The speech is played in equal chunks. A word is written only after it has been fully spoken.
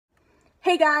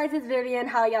Hey guys, it's Vivian.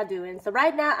 How y'all doing? So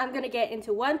right now I'm gonna get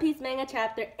into One Piece manga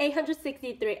chapter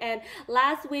 863, and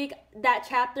last week that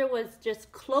chapter was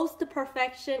just close to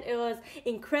perfection. It was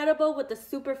incredible with the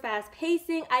super fast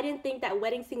pacing. I didn't think that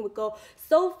wedding scene would go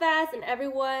so fast, and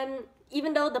everyone,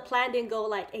 even though the plan didn't go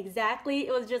like exactly,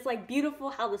 it was just like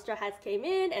beautiful how the Straw Hats came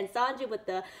in and Sanji with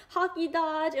the hockey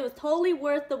dodge. It was totally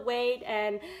worth the wait,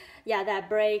 and yeah, that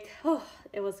break, oh,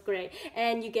 it was great.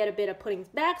 And you get a bit of Pudding's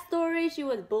backstory. She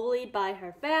was bullied by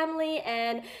her family,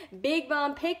 and Big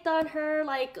Mom picked on her.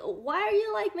 Like, why are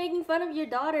you like making fun of your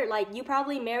daughter? Like, you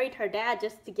probably married her dad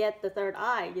just to get the third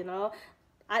eye, you know?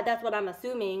 That's what I'm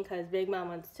assuming, because Big Mom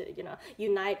wants to,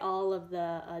 unite all of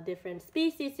the different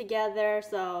species together.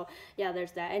 So yeah,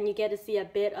 there's that, and you get to see a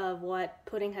bit of what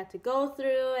Pudding had to go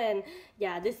through, and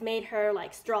yeah, this made her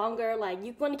like stronger. Like,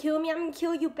 you want to kill me, I'm gonna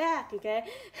kill you back, okay?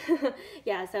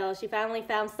 Yeah, so she finally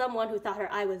found someone who thought her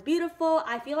eye was beautiful.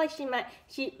 I feel like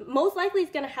she most likely is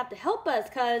gonna have to help us,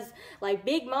 because like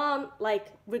Big Mom,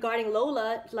 like regarding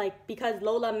Lola, like because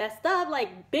Lola messed up,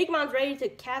 like Big Mom's ready to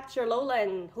capture Lola,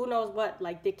 and who knows what,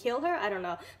 like they kill her? I don't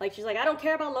know. Like, she's like, I don't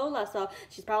care about Lola, so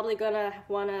she's probably gonna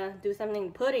wanna do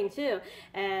something to Pudding too.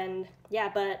 And yeah,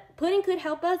 but Pudding could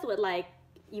help us with like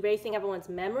erasing everyone's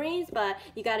memories, but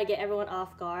you gotta get everyone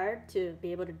off guard to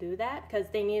be able to do that, because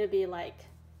they need to be like,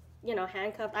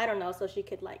 handcuffed, I don't know, so she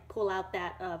could like pull out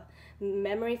that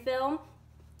memory film.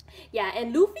 Yeah,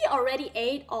 and Luffy already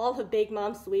ate all of Big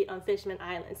Mom's sweet on Fishman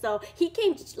Island. So he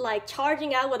came like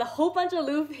charging out with a whole bunch of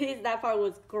Luffy's. That part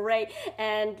was great.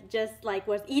 And just like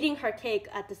was eating her cake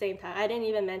at the same time. I didn't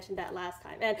even mention that last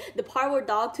time. And the part where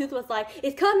Dogtooth was like,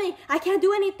 it's coming, I can't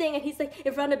do anything. And he's like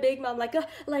in front of Big Mom like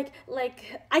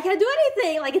I can't do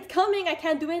anything. Like, it's coming, I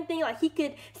can't do anything. Like, he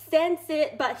could sense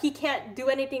it, but he can't do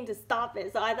anything to stop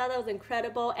it. So I thought that was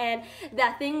incredible. And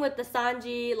that thing with the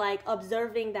Sanji like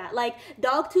observing that, like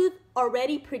Dogtooth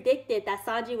already predicted that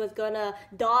Sanji was gonna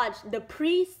dodge the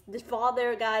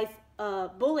father guy's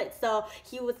bullet. So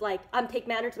he was like, I'm take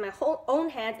matters in my own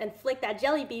hands and flick that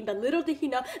jelly bean. But little did he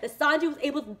know that Sanji was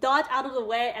able to dodge out of the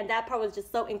way, and that part was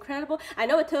just so incredible. I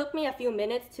know it took me a few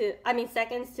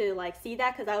seconds to like see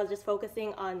that, because I was just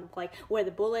focusing on like where the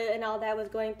bullet and all that was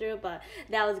going through, but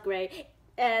that was great.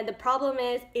 And the problem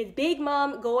is Big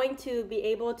Mom going to be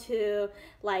able to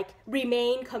like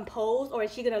remain composed, or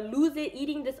is she gonna lose it,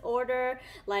 eating disorder?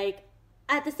 Like,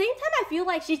 at the same time, I feel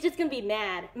like she's just gonna be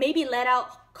mad, maybe let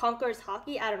out Conqueror's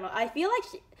Hockey. I don't know. I feel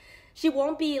like she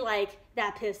won't be like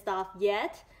that pissed off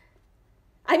yet.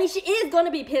 I mean, she is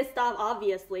gonna be pissed off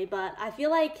obviously, but I feel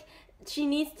like she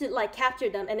needs to like capture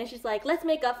them, and then she's like, let's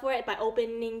make up for it by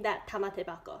opening that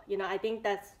Tamatebako. I think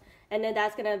that's, and then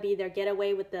that's gonna be their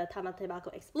getaway with the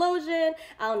Tamatebako explosion.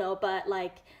 I don't know, but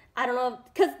like, I don't know,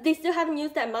 because they still haven't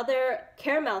used that Mother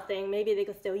Caramel thing. Maybe they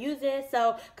could still use it.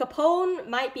 So Capone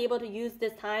might be able to use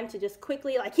this time to just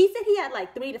quickly, like, he said he had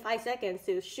like 3 to 5 seconds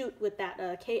to shoot with that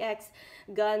KX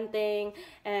gun thing.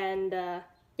 And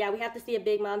yeah, we have to see a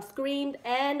Big Mom screamed,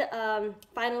 and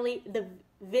finally the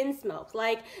Vin Smoke.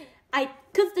 Like,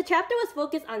 because the chapter was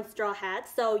focused on Straw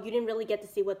Hats, so you didn't really get to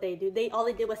see what they do. All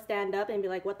they did was stand up and be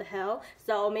like, what the hell?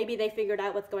 So maybe they figured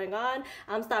out what's going on.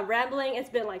 Stop rambling. It's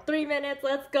been like 3 minutes.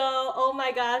 Let's go. Oh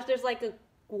my gosh, there's like a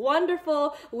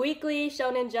wonderful weekly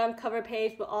Shonen Jump cover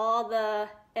page with all the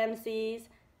MCs.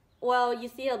 Well, you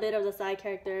see a bit of the side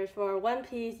characters. For One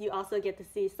Piece, you also get to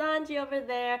see Sanji over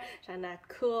there. Kinda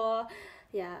cool.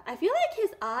 Yeah, I feel like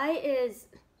his eye is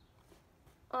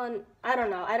on, I don't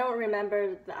know, I don't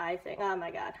remember the eye thing. Oh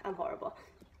my god, I'm horrible.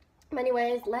 But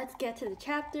anyways, let's get to the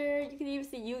chapter. You can even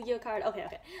see Yu-Gi-Oh card. Okay,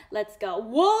 let's go.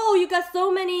 Whoa, you got so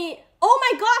many.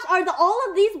 Oh my gosh, are all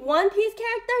of these One Piece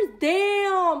characters?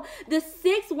 Damn! The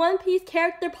 6 One Piece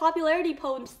character popularity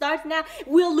poll starts now.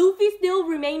 Will Luffy still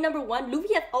remain #1?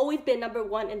 Luffy has always been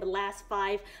 #1 in the last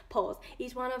 5 polls.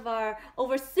 Each one of our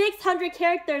over 600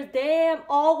 characters. Damn,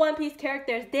 all One Piece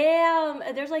characters. Damn,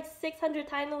 there's like 600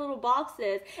 tiny little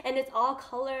boxes, and it's all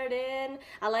colored in.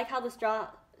 I like how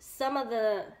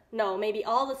maybe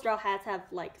all the Straw Hats have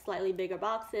like slightly bigger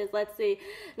boxes. Let's see.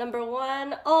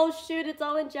 #1. Oh shoot, it's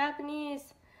all in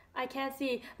Japanese. I can't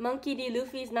see. Monkey D.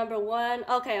 Luffy's #1.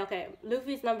 Okay.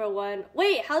 Luffy's #1.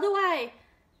 Wait, how do I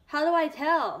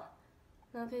tell?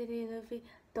 Monkey D. Luffy.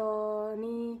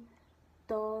 Tony,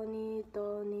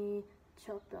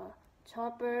 Chopper.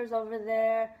 Chopper's over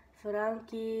there.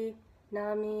 Frankie,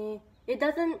 Nami. It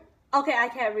doesn't. Okay, I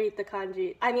can't read the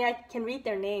kanji. I mean, I can read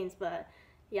their names, but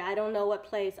yeah, I don't know what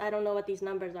place. I don't know what these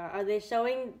numbers are. Are they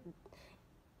showing?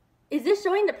 Is this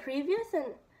showing the previous?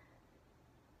 And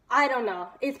I don't know.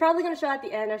 It's probably gonna show at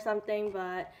the end or something.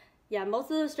 But yeah,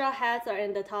 most of the Straw Hats are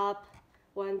in the top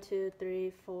 1, 2,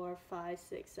 3, 4, 5,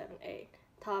 6, 7, 8.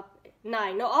 Top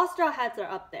 9. No, all Straw Hats are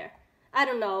up there. I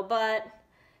don't know, but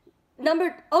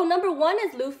number 1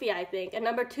 is Luffy, I think, and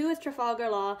number 2 is Trafalgar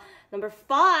Law. Number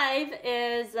 5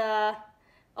 is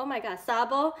oh my god,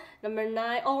 Sabo. Number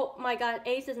 9, oh my god,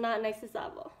 Ace is not next to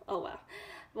Sabo. Oh wow.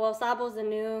 Well, Sabo's the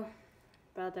new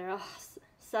brother. Oh,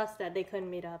 sucks that they couldn't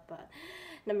meet up, but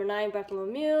number 9, Buffalo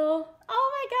Mule.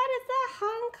 Oh my god, is that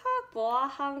Hancock?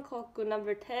 Boa Hankoku.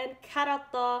 Number 10,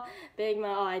 Karato. Big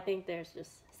Mom. Oh, I think there's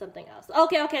just something else.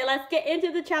 Okay, let's get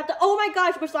into the chapter. Oh my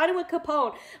gosh, we're starting with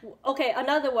Capone. Okay,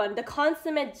 another one. The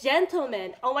Consummate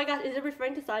Gentleman. Oh my gosh, is it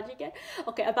referring to Sanji again?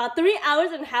 Okay, about 3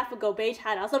 hours and a half ago, Beige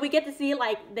had out. So we get to see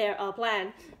like their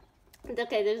plan.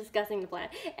 Okay, they're discussing the plan.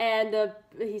 And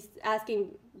he's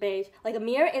asking Beige, like a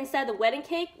mirror inside the wedding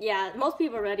cake? Yeah, most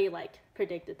people already like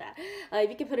predicted that. If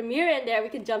you can put a mirror in there, we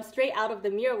can jump straight out of the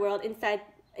mirror world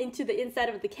into the inside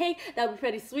of the cake. That would be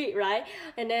pretty sweet, right?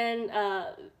 And then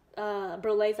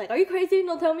Brulee's like, are you crazy?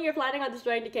 Don't tell me you're planning on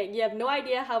destroying the cake. You have no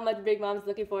idea how much Big Mom's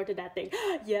looking forward to that thing.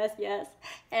 Yes.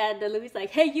 And Luffy's like,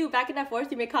 hey, you, back in that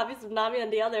forest, you made copies of Nami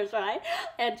and the others, right?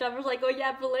 And Trevor's like, oh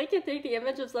yeah, Brulee can take the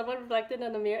image of someone reflected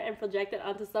in the mirror and project it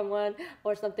onto someone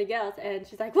or something else. And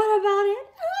she's like, what about it?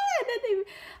 And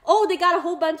then they got a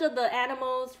whole bunch of the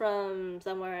animals from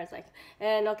somewhere. It's like,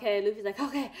 and okay, Luffy's like,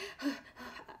 okay,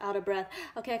 out of breath.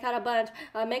 Okay, I got a bunch.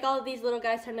 Make all of these little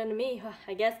guys turn into me.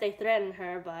 I guess they threatened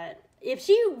her, but if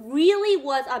she really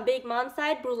was on Big Mom's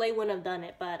side, Brulee wouldn't have done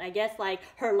it. But I guess like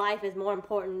her life is more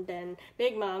important than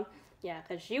Big Mom. Yeah,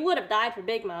 because she would have died for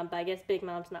Big Mom, but I guess Big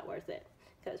Mom's not worth it.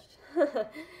 Because,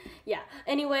 yeah.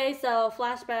 Anyway, so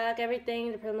flashback,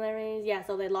 everything, the preliminaries. Yeah,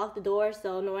 so they locked the door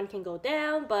so no one can go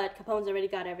down, but Capone's already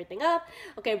got everything up.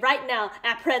 Okay, right now,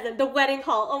 at present, the wedding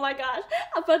hall. Oh my gosh,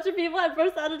 a bunch of people have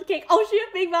burst out of the cake. Oh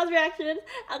shoot, Big Mom's reactions.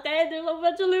 Okay, there's a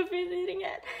bunch of Luffy's eating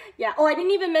it. Yeah, oh, I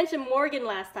didn't even mention Morgan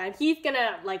last time. He's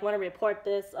gonna, like, want to report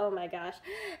this. Oh my gosh.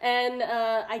 And,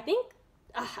 I think,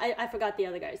 I forgot the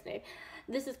other guy's name.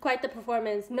 This is quite the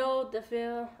performance. No, the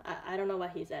feel. I don't know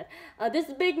what he said. This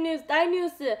is big news, die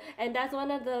news, and that's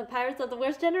one of the pirates of the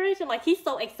worst generation. Like, he's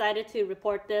so excited to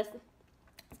report this.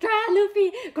 Drat,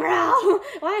 Luffy, growl.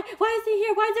 Why is he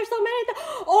here? Why is there so many?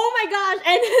 Oh my gosh!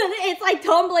 And it's like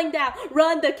tumbling down.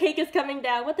 Run! The cake is coming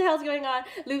down. What the hell's going on?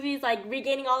 Luffy's like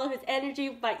regaining all of his energy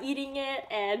by eating it,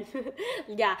 and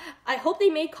yeah. I hope they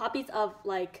made copies of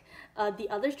like the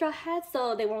other Straw Hats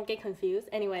so they won't get confused.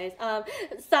 Anyways,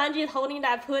 Sanji is holding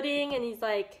that pudding and he's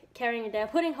like carrying it down.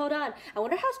 Pudding, hold on. I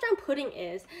wonder how strong pudding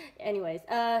is. Anyways,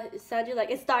 Sanji like,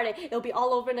 it started. It'll be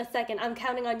all over in a second. I'm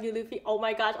counting on you, Luffy. Oh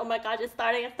my gosh, it's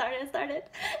starting.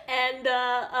 And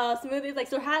Smoothie's like,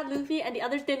 so had Luffy and the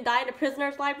others didn't die in the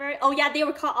prisoner's library? Oh yeah, they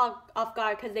were caught off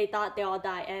guard because they thought they all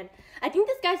died. And I think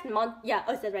this guy's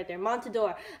it says right there,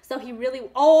 Montador. So he really,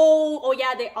 oh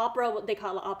yeah, they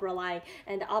call it opera lying.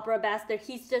 And the opera bastard,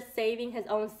 he's just saving his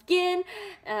own skin.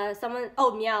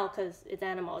 Meow, because it's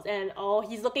animals. And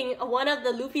he's looking, one of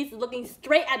the Luffy's is looking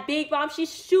straight at Big Mom. She's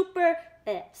super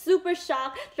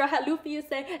shocked. Straw Hat Luffy is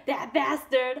saying, that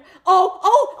bastard.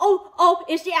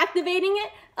 Is she activating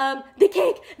it? The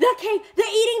cake, the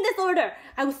eating disorder.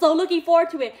 I was so looking forward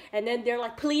to it. And then they're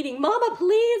like pleading, Mama,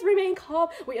 please remain calm.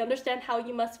 We understand how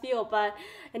you must feel,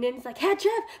 and then it's like, Head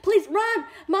Chef, please run.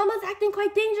 Mama's acting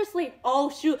quite dangerously. Oh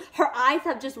shoot, her eyes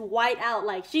have just white out.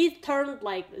 Like she's turned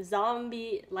like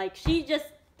zombie. Like she just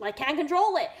like can't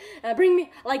control it. Bring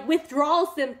me like withdrawal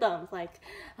symptoms. Like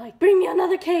bring me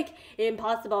another cake.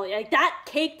 Impossible. Like that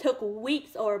cake took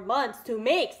weeks or months to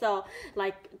make. So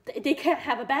like they can't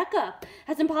have a backup.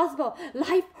 That's impossible.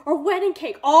 Life or wedding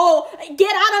cake. Oh,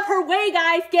 get out of her way,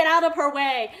 guys. Get out of her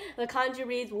way. The kanji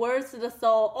reads words to the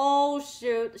soul. Oh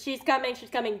shoot, she's coming.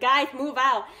 Guys, move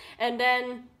out. And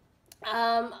then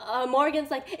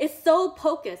Morgan's like, it's so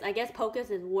Pocus. I guess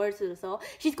Pocus is words to the soul.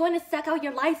 She's going to suck out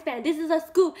your lifespan. This is a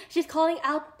scoop. She's calling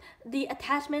out the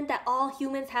attachment that all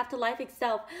humans have to life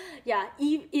itself. Yeah,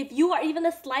 if you are even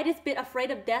the slightest bit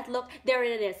afraid of death, look, there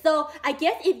it is. So I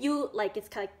guess if you, like, it's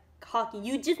kind of cocky,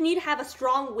 you just need to have a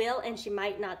strong will, and she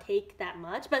might not take that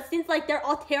much. But since, like, they're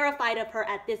all terrified of her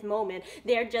at this moment,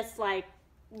 they're just like,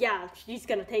 yeah, she's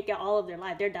gonna take out all of their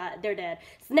life. They're dead.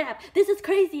 Snap! This is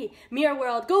crazy. Mirror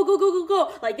world. Go!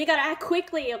 Like they gotta act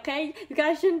quickly, okay? You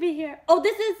guys shouldn't be here. Oh,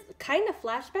 this is kind of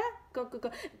flashback. Go.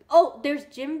 Oh, there's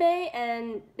Jinbei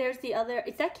and there's the other.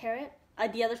 Is that Carrot?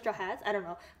 The other Straw Hats. I don't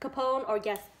know. Capone or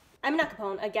guess I mean, not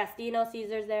Capone, Gastino,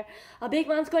 Caesar's there. Big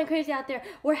Mom's going crazy out there.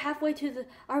 We're halfway to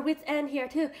our wits' end here,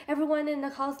 too. Everyone in the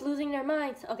hall's losing their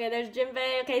minds. Okay, there's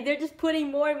Jinbei. Okay, they're just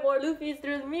putting more and more Luffys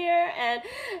through the mirror, and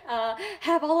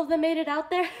have all of them made it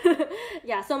out there?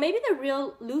 Yeah, so maybe the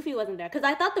real Luffy wasn't there, because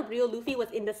I thought the real Luffy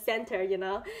was in the center, you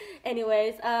know?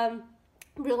 Anyways,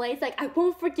 Brulei's like, I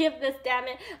won't forgive this, damn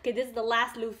it. Okay, this is the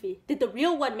last Luffy. Did the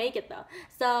real one make it, though?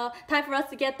 So, time for us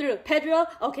to get through. Pedro,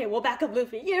 okay, we'll back up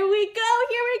Luffy. Here we go,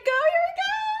 here we go, here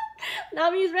we go!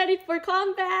 Nami's ready for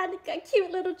combat. Got cute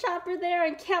little Chopper there,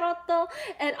 and Karoto.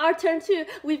 And our turn, too.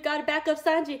 We've got to back up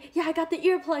Sanji. Yeah, I got the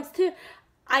earplugs, too.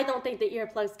 I don't think the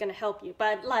earplug's gonna help you,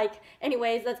 but, like,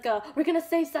 anyways, let's go. We're gonna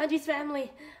save Sanji's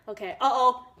family. Okay,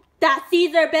 uh-oh. That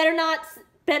Caesar better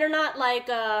not, like,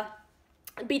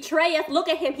 betray us. Look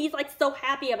at him. He's like so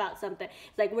happy about something.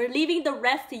 It's like, we're leaving the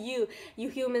rest to you, you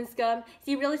human scum. Is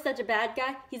he really such a bad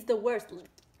guy? He's the worst.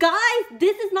 Guys,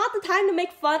 this is not the time to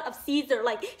make fun of Caesar.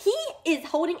 Like, he is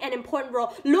holding an important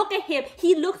role. Look at him.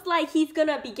 He looks like he's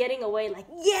gonna be getting away. Like,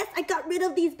 yes, I got rid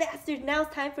of these bastards. Now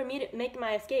it's time for me to make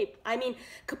my escape. I mean,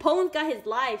 Capone's got his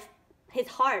life, his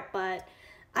heart, but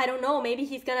I don't know. Maybe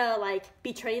he's gonna, like,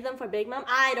 betray them for Big Mom.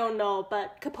 I don't know,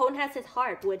 but Capone has his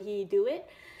heart. Would he do it?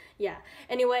 Yeah.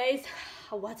 Anyways,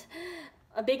 what?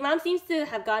 Big Mom seems to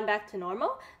have gone back to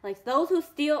normal. Like, those who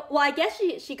steal... Well, I guess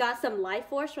she got some life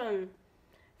force from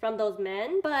those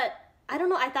men, but I don't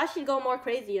know. I thought she'd go more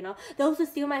crazy, you know. Those who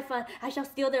steal my fun, I shall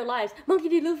steal their lives. Monkey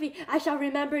D. Luffy, I shall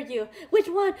remember you. Which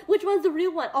one? Which one's the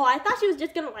real one? Oh, I thought she was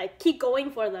just gonna, like, keep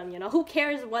going for them, you know. Who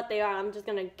cares what they are? I'm just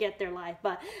gonna get their life.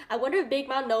 But I wonder if Big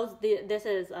Mom knows this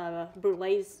is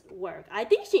Brulei's work. I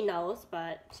think she knows,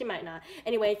 but she might not.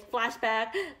 Anyways, flashback.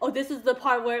 Oh, this is the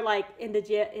part where, like, when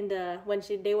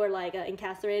they were, like,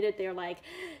 incarcerated, they're like,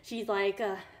 she's like,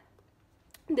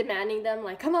 demanding them,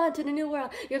 like, come on to the new world.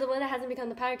 You're the one that hasn't become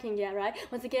the Pirate King yet, right?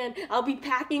 Once again, I'll be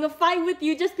packing a fight with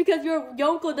you. Just because you're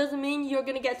Yonko doesn't mean you're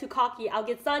gonna get too cocky. I'll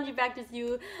get Sanji back to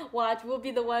you. Watch, we'll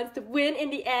be the ones to win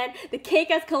in the end. The cake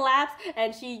has collapsed,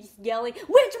 and she's yelling, which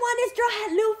one is Straw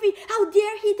Hat Luffy? How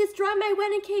dare he destroy my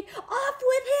wedding cake? Off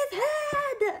with his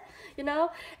head! You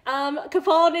know?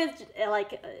 Capone is,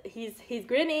 like, he's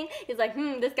grinning. He's like,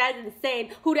 this guy's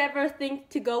insane. Who'd ever think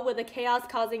to go with a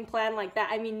chaos-causing plan like that?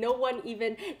 I mean, no one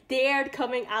even dared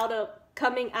coming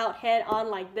out head on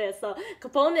like this. So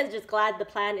Capone is just glad the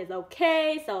plan is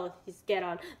okay. So he's get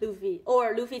on Luffy,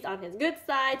 or Luffy's on his good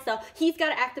side. So he's got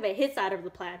to activate his side of the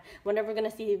plan. Whenever we're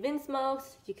gonna see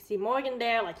Vinsmokes, you can see Morgan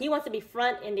there. Like, he wants to be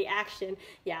front in the action.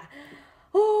 Yeah.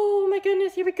 Oh my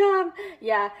goodness, here we come.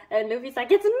 Yeah, and Luffy's like,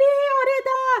 it's me,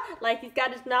 Orida! Like, he's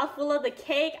got his mouth full of the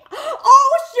cake.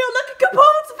 Oh shoot, look at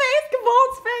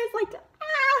Capone's face, like,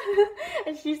 ah!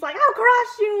 And she's like, I'll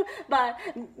crush you. But,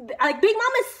 like, Big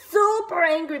Mom is super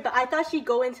angry, but I thought she'd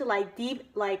go into, like, deep,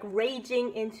 like,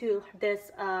 raging into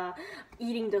this,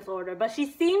 eating disorder. But she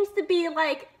seems to be,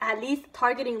 like, at least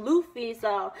targeting Luffy,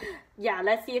 so, yeah,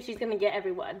 let's see if she's gonna get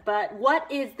everyone. But what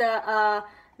is the,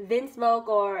 Vinsmoke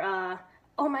or,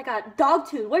 oh my god,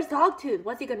 Dogtooth. Where's Dogtooth?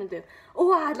 What's he gonna do?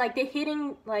 Oh, like, they're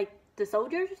hitting, like, the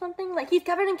soldiers or something? Like, he's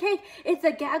covered in cake. It's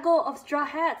a gaggle of straw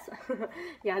hats.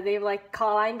 Yeah, they've, like,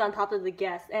 climbed on top of the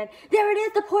guests. And there it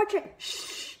is, the portrait.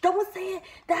 Shh, don't say it.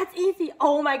 That's easy.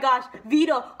 Oh my gosh.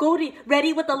 Vito, Goldie,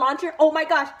 ready with the launcher? Oh my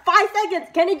gosh. 5 seconds.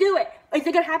 Can he do it? Is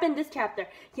it gonna happen this chapter?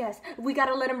 Yes, we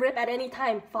gotta let him rip at any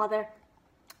time, father.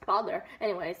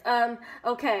 Anyways,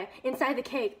 okay, inside the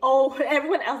cake. Oh,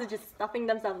 everyone else is just stuffing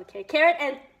themselves with cake. Carrot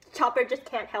and Chopper just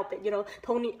can't help it, you know.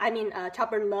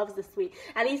 Chopper loves the sweet.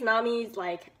 At least Nami's,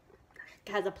 like,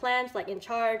 has a plan. She's, like, in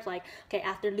charge. Like, okay,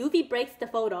 after Luffy breaks the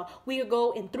photo, we will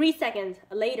go in 3 seconds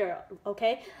later,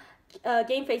 okay?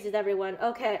 Game faces, everyone.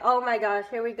 Okay, oh my gosh,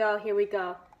 here we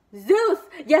go. Zeus!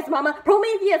 Yes, mama!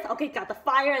 Prometheus! Okay, got the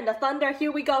fire and the thunder.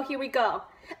 Here we go.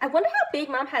 I wonder how Big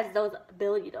Mom has those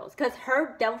abilities, because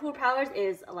her devil fruit powers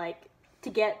is, like, to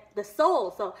get the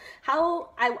soul. So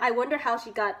I wonder how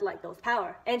she got, like, those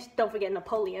power. And don't forget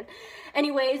Napoleon.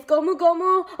 Anyways,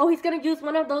 Gomu. Oh, he's gonna use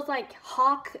one of those, like,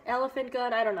 hawk elephant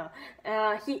gun. I don't know.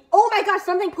 Oh my gosh,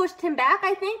 something pushed him back,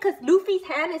 I think, because Luffy's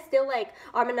hand is still, like,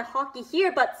 arm in the hockey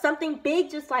here, but something big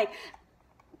just, like,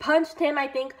 punched him, I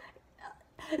think.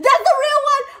 That's the real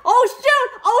one! Oh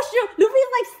shoot!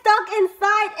 Luffy's, like, stuck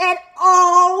inside, and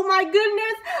oh my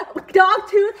goodness!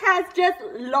 Dogtooth has just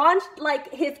launched,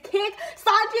 like, his kick.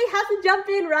 Sanji has to jump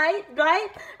in, right?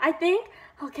 I think?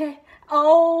 Okay.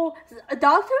 Oh,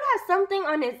 Dogtooth has something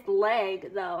on his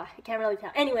leg, though. I can't really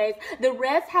tell. Anyways, the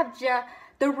rest have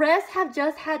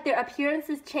just had their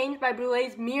appearances changed by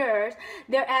Brulei's mirrors.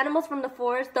 They're animals from the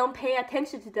forest. Don't pay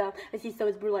attention to them. I see, so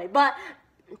is Brulei. But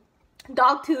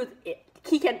Dogtooth,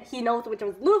 he knows which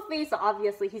one's Luffy, so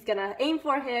obviously he's gonna aim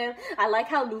for him. I like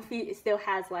how Luffy still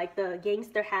has like the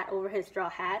gangster hat over his straw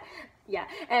hat. Yeah,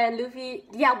 and Luffy,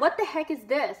 yeah, what the heck is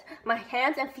this? My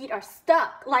hands and feet are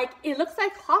stuck. Like, it looks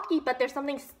like hockey, but there's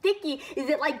something sticky. Is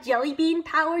it like jelly bean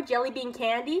power, jelly bean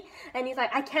candy? And he's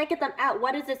like, I can't get them out.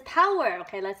 What is this power?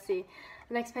 Okay, let's see.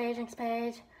 Next page, next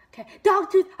page. Okay,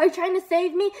 Dogtooth, are you trying to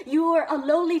save me? You are a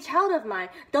lowly child of mine.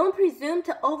 Don't presume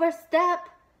to overstep.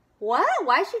 What?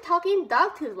 Why is she talking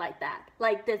Dogtooth like that?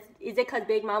 Like, this, is it because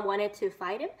Big Mom wanted to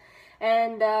fight him?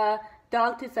 And,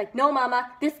 Dogtooth's like, no,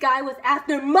 Mama, this guy was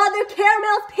after Mother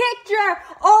Caramel's picture.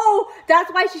 Oh,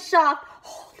 that's why she's shocked.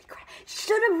 Holy crap,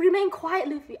 should have remained quiet,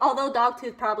 Luffy. Although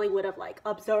Dogtooth probably would have, like,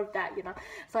 observed that, you know.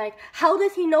 It's like, how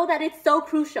does he know that it's so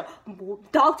crucial?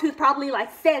 Dogtooth probably,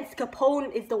 like, sensed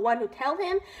Capone is the one who tell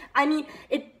him. I mean,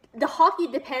 the hockey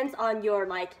depends on your,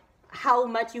 like, how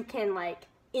much you can, like,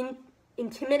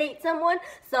 intimidate someone.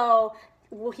 So,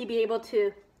 will he be able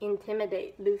to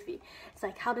intimidate Luffy? It's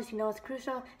like, how does he know it's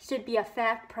crucial? Should be a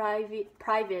fact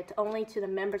private only to the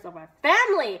members of our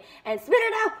family. And spit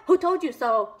it out! Who told you?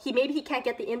 So maybe he can't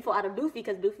get the info out of Luffy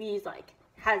because Luffy's like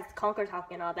has conquer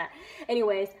talk and all that.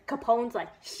 Anyways, Capone's like,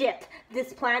 shit,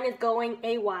 this plan is going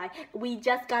AY. We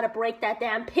just gotta break that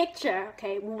damn picture.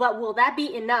 Okay, but will that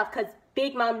be enough? Because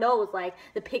Big Mom knows like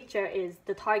the picture is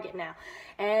the target now.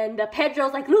 And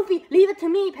Pedro's like, Luffy, leave it to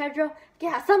me, Pedro.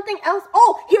 Yeah, something else.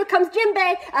 Oh, here comes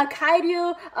Jinbei.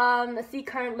 Kairyu, sea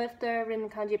current lifter, written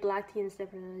kanji, black tea instead.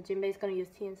 Jinbei's gonna use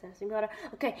tea instead of water.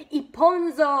 Okay,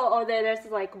 Iponzo. Oh, there's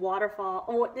like waterfall.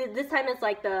 Oh, this time it's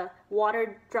like the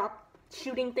water drop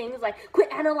shooting things. Like,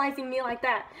 quit analyzing me like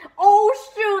that. Oh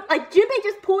shoot! Like Jinbei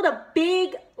just pulled a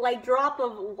big like drop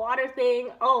of water thing.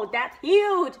 Oh, that's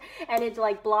huge, and it's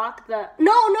like blocked the.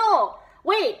 No,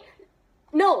 wait.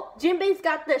 No, Jinbei's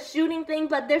got the shooting thing,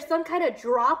 but there's some kind of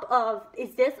drop of,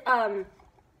 is this,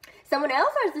 someone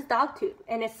else or is this Dogtooth?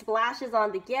 And it splashes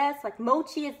on the guest, like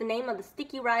Mochi is the name of the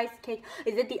sticky rice cake.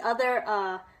 Is it the other,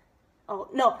 oh,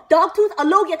 no, Dogtooth,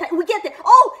 Alogia, we get it.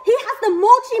 Oh, he has the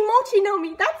Mochi no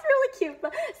Mi. That's really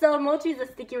cute. So Mochi's a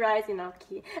sticky rice, you know,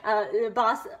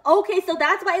 boss. Okay, so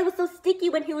that's why it was so sticky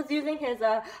when he was using his,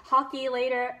 hockey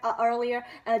earlier,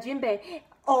 Jinbei.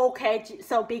 Okay,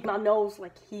 so Big Mom knows,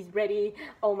 like, he's ready.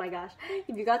 Oh my gosh.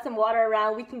 If you got some water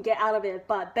around, we can get out of it,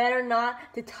 but better not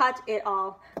to touch it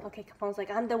all. Okay, Capone's like,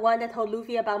 I'm the one that told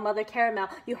Luffy about Mother Caramel.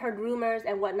 You heard rumors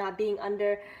and whatnot being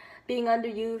under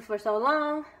you for so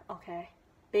long. Okay.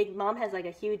 Big Mom has, like,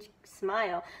 a huge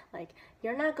smile. Like,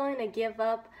 you're not going to give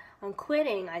up on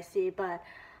quitting, I see, but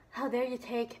how dare you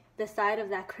take the side of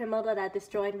that criminal that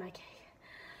destroyed my cake?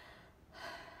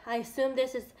 I assume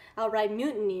this is outright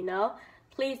mutiny, no?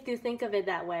 Please do think of it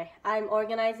that way. I'm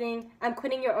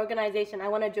quitting your organization. I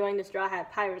want to join the Straw Hat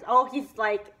Pirates. Oh, he's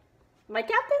like, my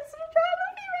captain's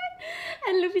Luffy, right?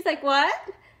 And Luffy's like, what?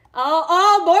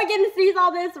 Oh, Morgan sees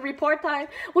all this. Report time.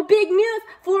 With big news,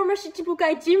 former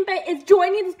Shichibukai Jinbei is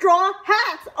joining the Straw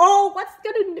Hats. Oh, what's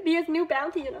gonna be his new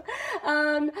bounty, you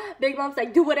know? Big Mom's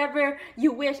like, do whatever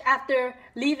you wish after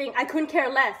leaving. I couldn't care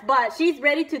less. But she's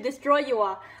ready to destroy you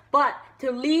all. But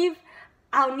to leave,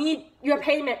 I'll need your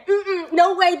payment.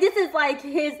 No way. This is like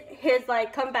his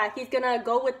like comeback. He's gonna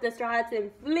go with the Straw Hats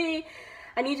and flee.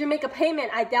 I need you to make a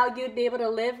payment. I doubt you'd be able to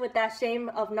live with that shame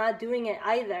of not doing it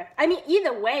either. I mean,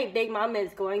 either way, Big Mom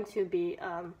is going to be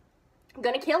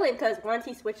gonna kill him because once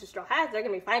he switches Straw Hats, they're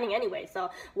gonna be fighting anyway. So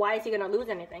why is he gonna lose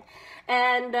anything?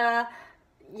 And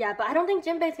yeah, but I don't think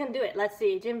Jinbei's gonna do it. Let's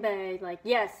see. Jinbei, like,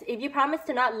 yes, if you promise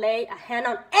to not lay a hand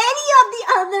on any of the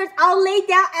others, I'll lay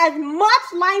down as much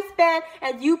lifespan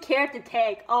as you care to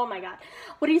take. Oh my god.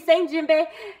 What are you saying, Jinbei?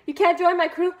 You can't join my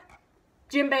crew?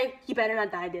 Jinbei, you better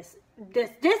not die this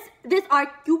arc.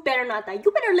 You better not die.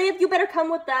 You better live. You better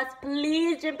come with us.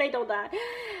 Please, Jinbei, don't die.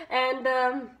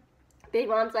 And, Big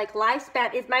Mom's like,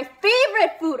 lifespan is my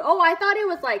favorite food. Oh, I thought it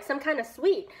was like some kind of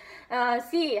sweet.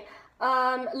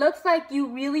 Looks like you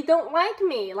really don't like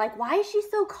me. Like, why is she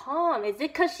so calm? Is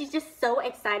it because she's just so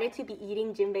excited to be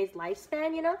eating Jinbei's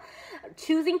lifespan, you know?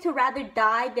 Choosing to rather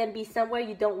die than be somewhere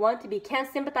you don't want to be.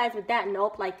 Can't sympathize with that,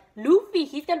 nope. Like, Luffy,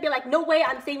 he's gonna be like, no way,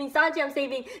 I'm saving Sanji, I'm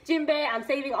saving Jinbei, I'm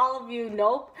saving all of you,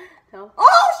 nope. No.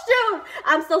 Oh, shoot!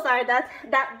 I'm so sorry,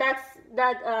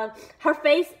 her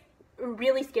face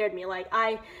really scared me. Like,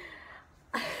 I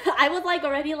was like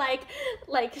already like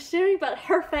sharing, but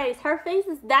her face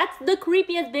is, that's the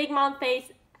creepiest Big Mom face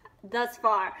thus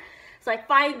far. It's like,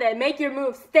 find them, make your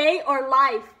move, stay or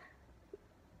life.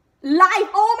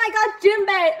 Oh my god,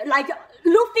 Jinbei, like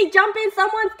Luffy jump in,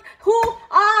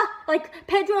 like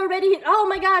Pedro Pedro already, oh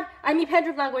my god, I mean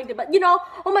Pedro's not going to, but you know,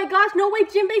 oh my gosh, no way,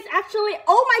 Jinbei's actually,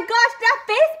 oh my gosh, that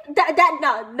face,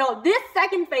 no, this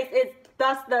second face is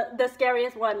thus the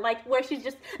scariest one, like where she's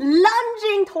just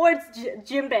lunging towards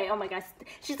Jinbei. Oh my gosh,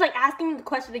 she's like asking the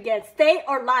question again, stay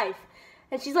or life,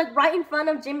 and she's like right in front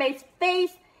of Jinbei's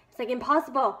face. It's like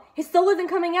impossible, his soul isn't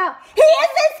coming out, he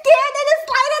isn't scared in the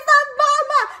slightest of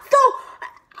Mama, so,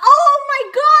 oh my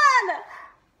god.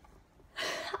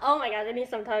 Oh my god, I need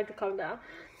some time to calm down.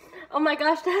 Oh my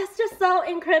gosh, that's just so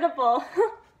incredible.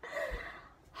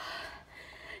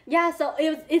 Yeah, so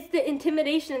it's the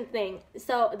intimidation thing.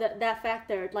 So that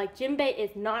factor, like Jinbei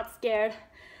is not scared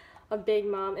of Big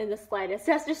Mom in the slightest.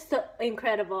 That's just so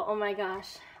incredible. Oh my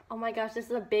gosh. Oh my gosh, this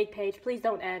is a big page. Please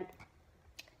don't end.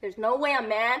 There's no way a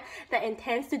man that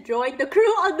intends to join the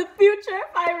crew of the future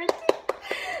pirate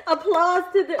applause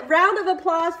to the round of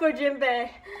applause for Jinbei.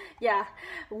 Yeah,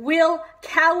 will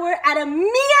cower at a mere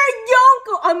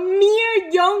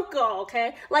yonko,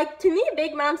 okay? Like to me,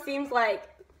 Big Mom seems like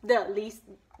the least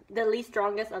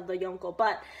strongest of the yonko,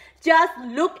 but just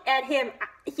look at him,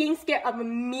 he's scared of a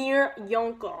mere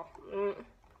yonko.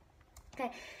 Okay,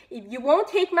 if you won't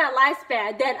take my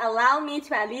lifespan, then allow me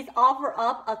to at least offer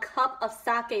up a cup of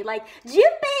sake. Like,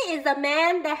 Jinbei is a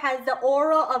man that has the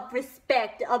aura of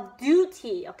respect, of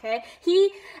duty, okay?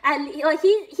 He's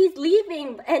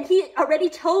leaving, and he already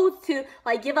chose to,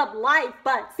 like, give up life,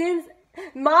 but since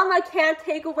Mama can't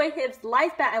take away his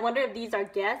life back. I wonder if these are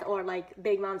guests or like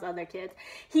Big Mom's other kids.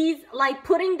 He's like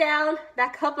putting down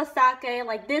that cup of sake,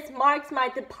 like this marks my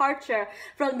departure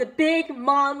from the Big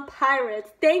Mom Pirates.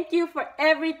 Thank you for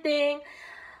everything.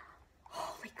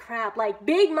 Holy crap, like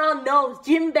Big Mom knows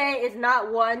Jinbei is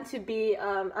not one to be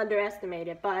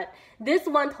underestimated, but this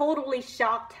one totally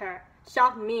shocked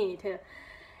me too.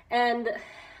 And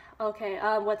okay,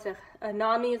 what's it?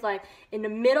 Nami is like in the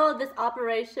middle of this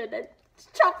operation, and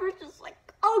Chopper's just like,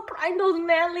 oh, crying those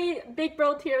manly big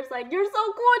bro tears, like, you're so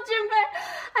cool, Jinbei.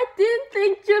 I didn't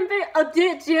think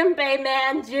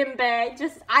Jinbei,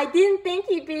 just, I didn't think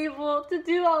he'd be able to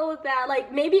do all of that.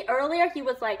 Like, maybe earlier he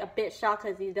was like a bit shocked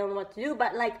because he didn't know what to do,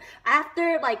 but like,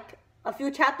 after like a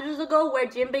few chapters ago where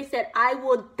Jinbei said, I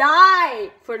will die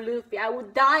for Luffy. I will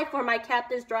die for my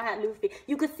Captain Straw Hat Luffy.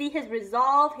 You could see his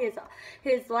resolve, his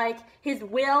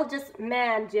will, just,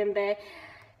 man, Jinbei.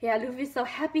 Yeah, Luffy's so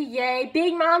happy, yay.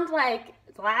 Big Mom's like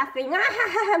laughing,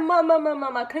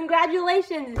 mama,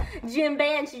 congratulations,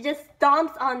 Jinbei, and she just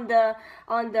stomps on that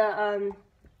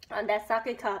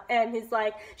sake cup, and he's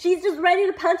like, she's just ready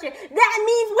to punch it. That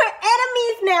means we're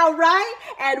enemies now, right?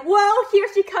 And whoa, here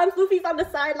she comes. Luffy's on the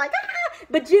side like,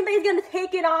 but Jinbei's gonna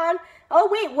take it on. Oh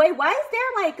wait, why is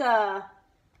there like a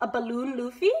balloon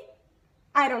Luffy?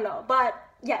 I don't know, but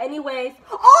yeah, anyways.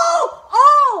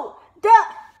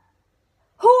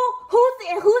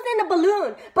 Who's in the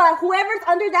balloon? But whoever's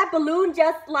under that balloon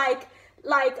just smashed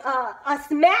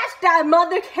that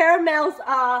Mother Caramel's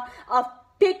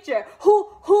picture.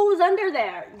 Who's under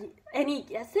there? Any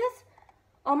guesses?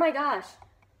 Oh my gosh.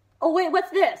 Oh wait,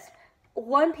 what's this?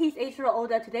 One Piece Eiichiro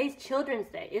Oda, today's Children's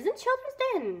Day. Isn't Children's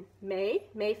Day in May?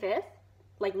 May 5th?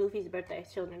 Like Luffy's birthday,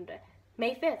 Children's Day.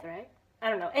 May 5th, right? I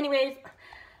don't know. Anyways,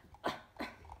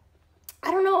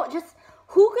 I don't know, just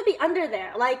who could be under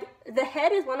there? Like, the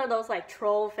head is one of those like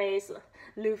troll face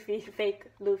Luffy, fake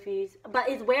Luffy's, but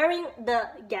is wearing the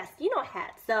Gastino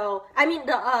hat. So, I mean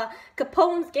the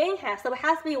Capone's gang hat. So it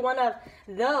has to be one of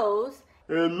those.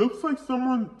 It looks like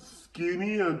someone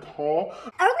skinny and tall.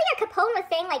 Earlier, Capone was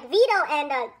saying like Vito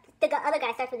and the other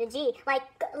guy starts with a G. Like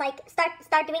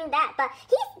start doing that. But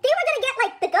they were gonna get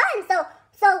like the gun.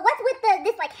 So what's with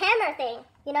this like hammer thing?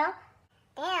 You know?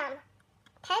 Damn.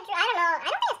 Pedro, I don't know. I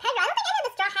don't think it's Pedro. I don't think any of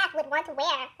the Straw Hats would want to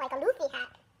wear like a Luffy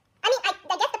hat. I mean, I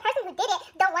guess the person who did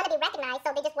it don't want to be recognized, so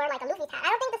they just wear like a Luffy's hat.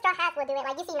 I don't think the Straw Hats would do it.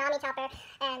 Like you see Nami, Chopper,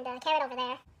 and Carrot over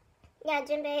there. Yeah,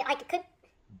 Jinbei, I could.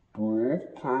 Bro,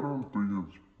 I don't think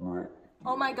it's bro.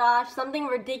 Oh my gosh, something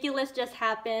ridiculous just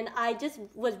happened. I just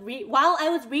was while I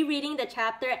was rereading the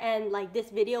chapter and like this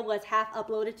video was half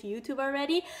uploaded to YouTube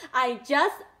already, I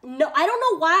don't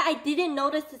know why I didn't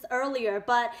notice this earlier,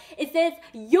 but it says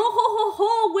yo ho ho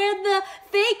ho where the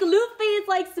fake Luffy is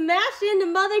like smashing the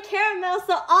Mother Caramel,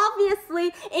 so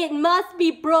obviously it must be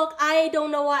Brook. I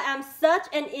don't know why I'm such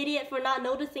an idiot for not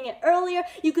noticing it earlier.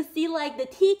 You could see like the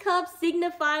teacup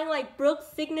signifying like Brook's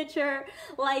signature,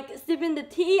 like sipping the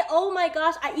tea. Oh my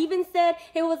gosh, I even said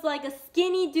it was like a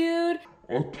skinny dude.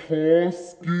 A tall,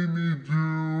 skinny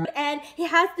dude. And he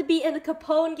has to be in the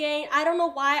Capone gang. I don't know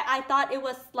why I thought it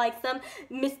was like some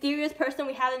mysterious person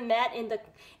we haven't met in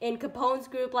Capone's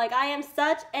group. Like, I am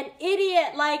such an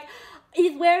idiot. Like,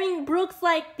 he's wearing Brooks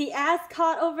like the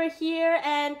ascot over here,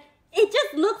 and it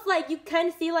just looks like you kind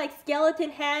of see like skeleton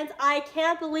hands. I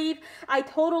can't believe I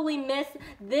totally missed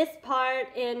this part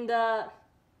in the...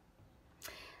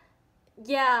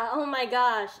 Yeah, oh my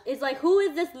gosh. It's like, who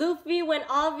is this Luffy when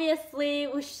obviously,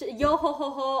 yo ho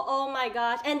ho ho, oh my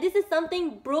gosh. And this is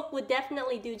something Brook would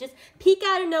definitely do. Just peek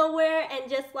out of nowhere and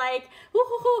just like, hoo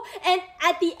hoo hoo. And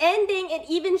at the ending, it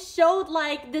even showed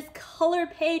like this color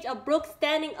page of Brook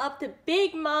standing up to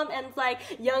Big Mom and it's like,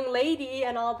 young lady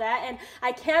and all that. And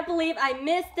I can't believe I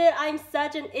missed it. I'm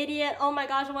such an idiot. Oh my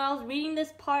gosh, when I was reading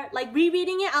this part, like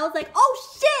rereading it, I was like, oh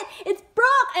shit, it's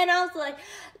Brook. And I was like,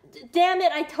 damn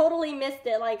it, I totally missed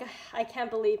it. Like, I can't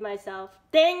believe myself.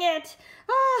 Dang it.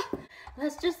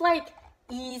 Let's just like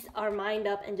ease our mind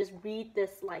up and just read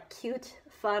this like cute,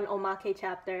 fun omake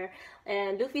chapter.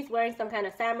 And Luffy's wearing some kind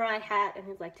of samurai hat and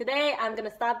he's like, today I'm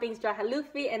gonna stop being Straw Hat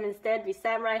Luffy and instead be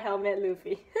Samurai Helmet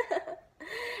Luffy.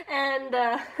 And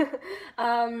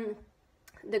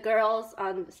the girls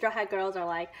on Straw Hat Girls are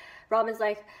like, Robin's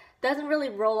like, doesn't really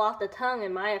roll off the tongue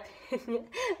in my opinion.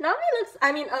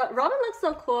 Robin looks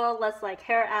so cool. Let's like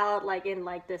hair out like in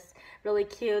like this really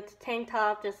cute tank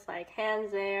top, just like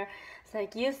hands there. It's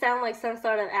like, you sound like some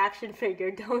sort of action figure,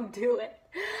 don't do it.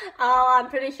 Oh, I'm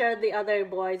pretty sure the other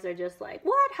boys are just like,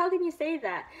 what? How can you say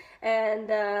that? And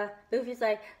Luffy's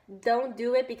like, don't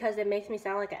do it because it makes me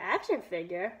sound like an action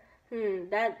figure.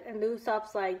 And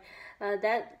Usopp's like,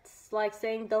 that's like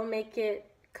saying don't make it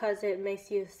because it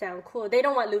makes you sound cool. They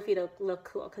don't want Luffy to look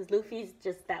cool because Luffy's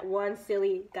just that one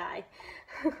silly guy.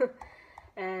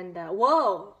 And there's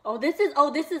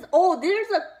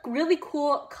a really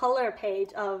cool color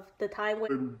page of the time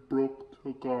when Brook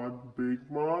took on Big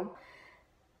Mom.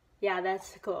 Yeah,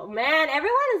 that's cool. Man,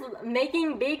 everyone is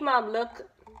making Big Mom look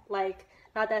like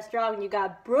not that strong. You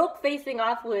got Brook facing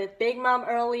off with Big Mom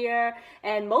earlier,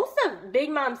 and most of Big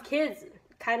Mom's kids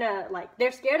kind of like,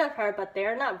 they're scared of her, but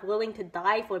they're not willing to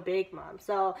die for Big Mom.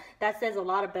 So that says a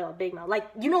lot about Big Mom. Like,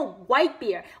 you know,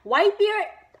 Whitebeard. Whitebeard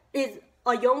is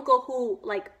a Yonko who,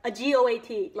 like, a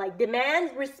GOAT, like,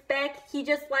 demands respect. He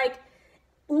just, like,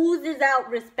 oozes out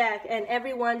respect, and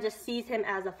everyone just sees him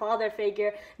as a father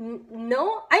figure.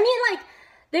 No, I mean, like,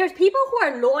 there's people who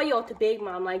are loyal to Big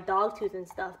Mom, like Dogtooth and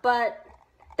stuff, but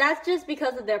that's just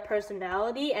because of their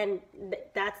personality, and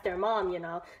that's their mom, you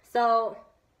know. So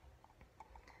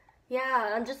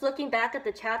yeah, I'm just looking back at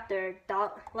the chapter.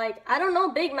 I don't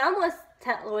know, Big Mom was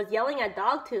yelling at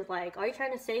Dogtooth, like, are you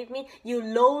trying to save me? You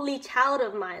lowly child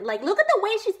of mine. Like, look at the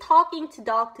way she's talking to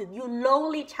Dogtooth. You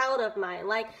lowly child of mine.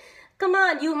 Like, come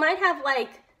on, you might have, like,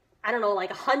 I don't know, like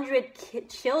 100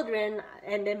 children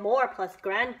and then more plus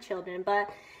grandchildren, but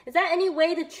is that any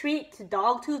way to treat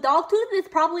Dogtooth? Dogtooth is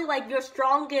probably, like, your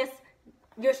strongest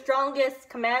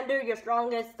commander, your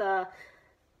strongest, I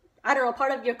don't know,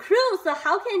 part of your crew, so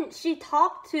how can she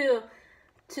talk to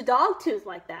Dogtooth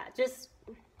like that? Just,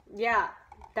 yeah,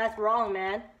 that's wrong,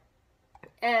 man.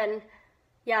 And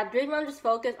yeah, Big Mom just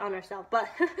focused on herself, but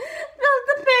the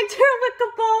picture with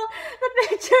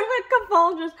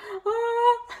Cabal just,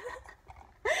 oh.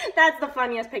 That's the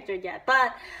funniest picture yet.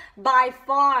 But by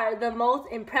far, the most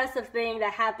impressive thing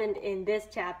that happened in this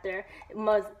chapter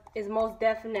is most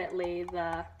definitely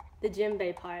the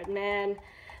Jinbei part, man.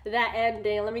 That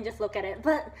ending, let me just look at it.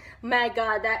 But my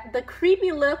god, the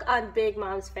creepy look on Big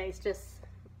Mom's face, just,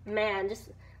 man,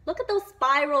 just look at those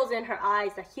spirals in her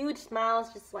eyes, the huge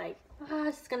smiles, just like,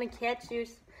 she's gonna catch you.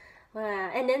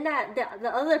 And then the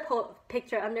other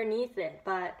picture underneath it,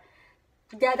 but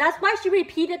yeah, that's why she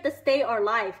repeated the stay or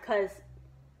life, because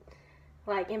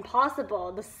like,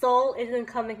 impossible, the soul isn't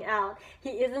coming out. He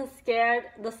isn't scared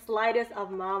the slightest of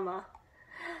Mama.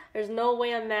 There's no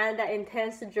way a man that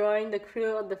intends to join the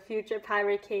crew of the future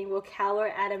Pirate King will cower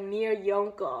at a mere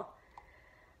Yonko.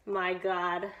 My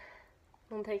god.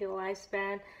 Don't take a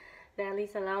lifespan. Then at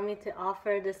least allow me to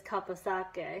offer this cup of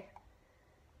sake.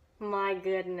 My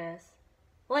goodness.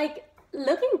 Like,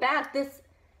 looking back,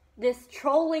 this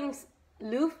trolling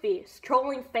Luffy,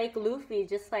 trolling fake Luffy,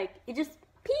 just like, it just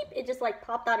peep, it just like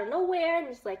popped out of nowhere and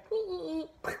just like,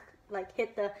 like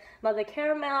hit the Mother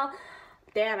Caramel.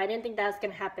 Damn, I didn't think that was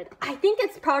gonna happen. I think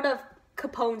it's part of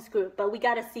Capone's group, but we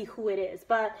gotta see who it is.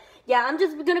 But yeah, I'm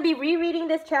just gonna be rereading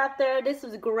this chapter. This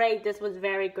was great. This was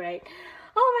very great.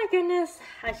 Oh my goodness.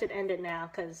 I should end it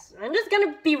now because I'm just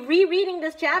gonna be rereading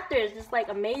this chapter. It's just like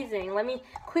amazing. Let me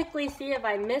quickly see if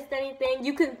I missed anything.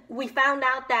 We found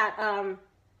out that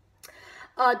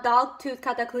Dogtooth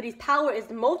Katakuri's power is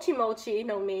mochi mochi, you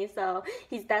know me, so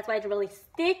that's why it's really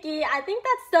sticky. I think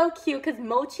that's so cute because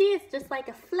mochi is just like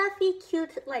a fluffy,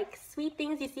 cute, like sweet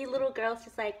things. You see little girls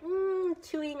just like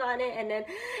chewing on it, and then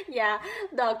yeah,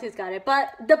 Dogtooth got it.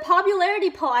 But the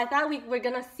popularity poll, I thought we were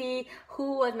gonna see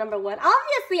who was number one.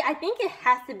 Obviously, I think it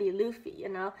has to be Luffy, you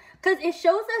know, because it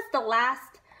shows us the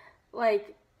last,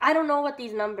 like, I don't know what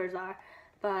these numbers are,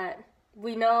 but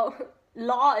we know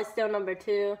Law is still number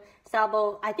 2.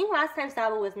 Sabo, I think last time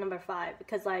Sabo was number 5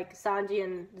 because like Sanji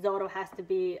and Zoro has to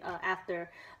be after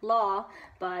Law.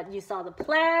 But you saw the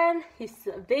plan.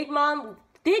 Big Mom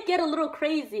did get a little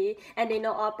crazy, and they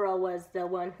know Opera was the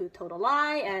one who told a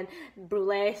lie, and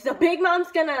Brule. So Big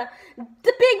Mom's gonna,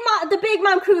 the Big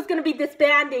Mom crew is gonna be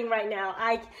disbanding right now.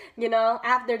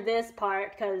 After this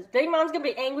part, because Big Mom's gonna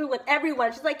be angry with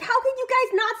everyone. She's like, how can you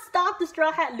guys not stop the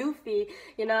Straw Hat Luffy?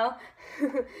 You know.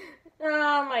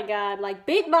 Oh my god, like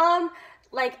Big Mom,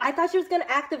 like I thought she was gonna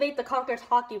activate the Conqueror's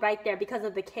Haki right there because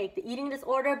of the cake, the eating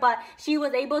disorder, but she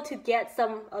was able to get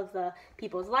some of the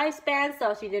people's lifespan,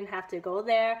 so she didn't have to go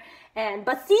there.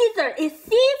 But Caesar, is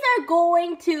Caesar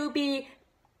going to be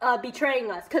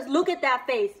betraying us? Because look at that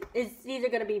face. Is Caesar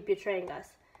gonna be betraying us?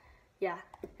 Yeah,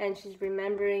 and she's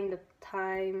remembering the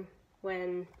time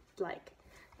when like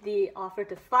the offer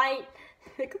to fight.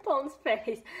 Capone's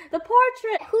face. The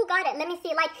portrait. Who got it? Let me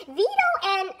see. Like Vito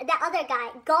and that other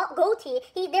guy, Goatee.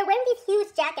 They're wearing these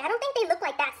huge jackets. I don't think they look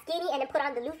like that skinny and then put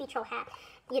on the Luffy troll hat.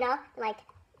 You know, like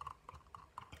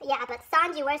yeah. But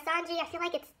Sanji, where's Sanji? I feel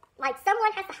like it's like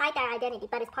someone has to hide their identity,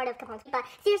 but it's part of Capone's. But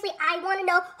seriously, I want to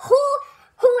know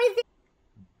who is it?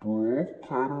 Bro,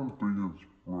 I don't think it's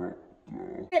bro.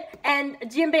 And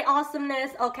Jinbei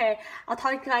awesomeness. Okay, I'll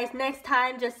talk to you guys next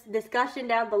time. Just discussion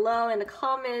down below in the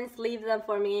comments. Leave them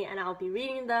for me and I'll be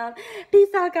reading them. Peace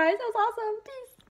out, guys. That was awesome. Peace.